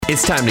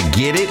It's time to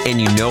get it,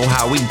 and you know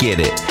how we get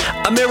it.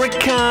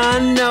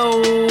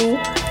 Americano,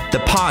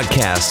 the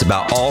podcast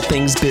about all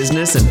things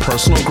business and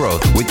personal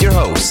growth with your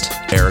host,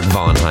 Eric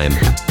Vonheim.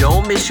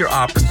 Don't miss your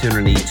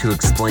opportunity to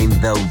explain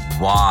the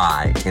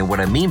why. And what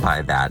I mean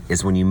by that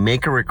is when you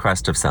make a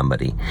request of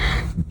somebody,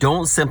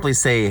 don't simply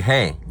say,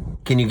 hey,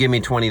 can you give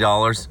me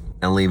 $20?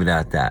 And leave it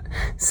at that.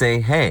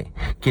 Say, hey,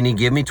 can you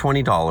give me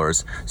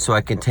 $20 so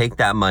I can take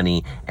that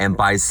money and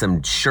buy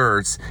some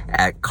shirts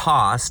at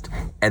cost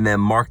and then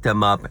mark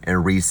them up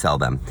and resell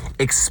them?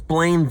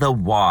 Explain the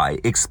why.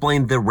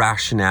 Explain the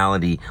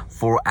rationality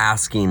for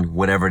asking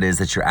whatever it is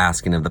that you're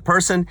asking of the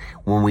person.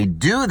 When we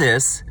do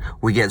this,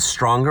 we get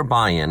stronger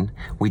buy-in.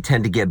 We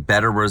tend to get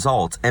better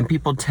results, and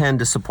people tend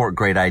to support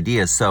great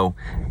ideas. So,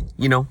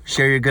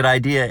 share your good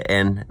idea,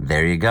 and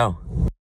there you go.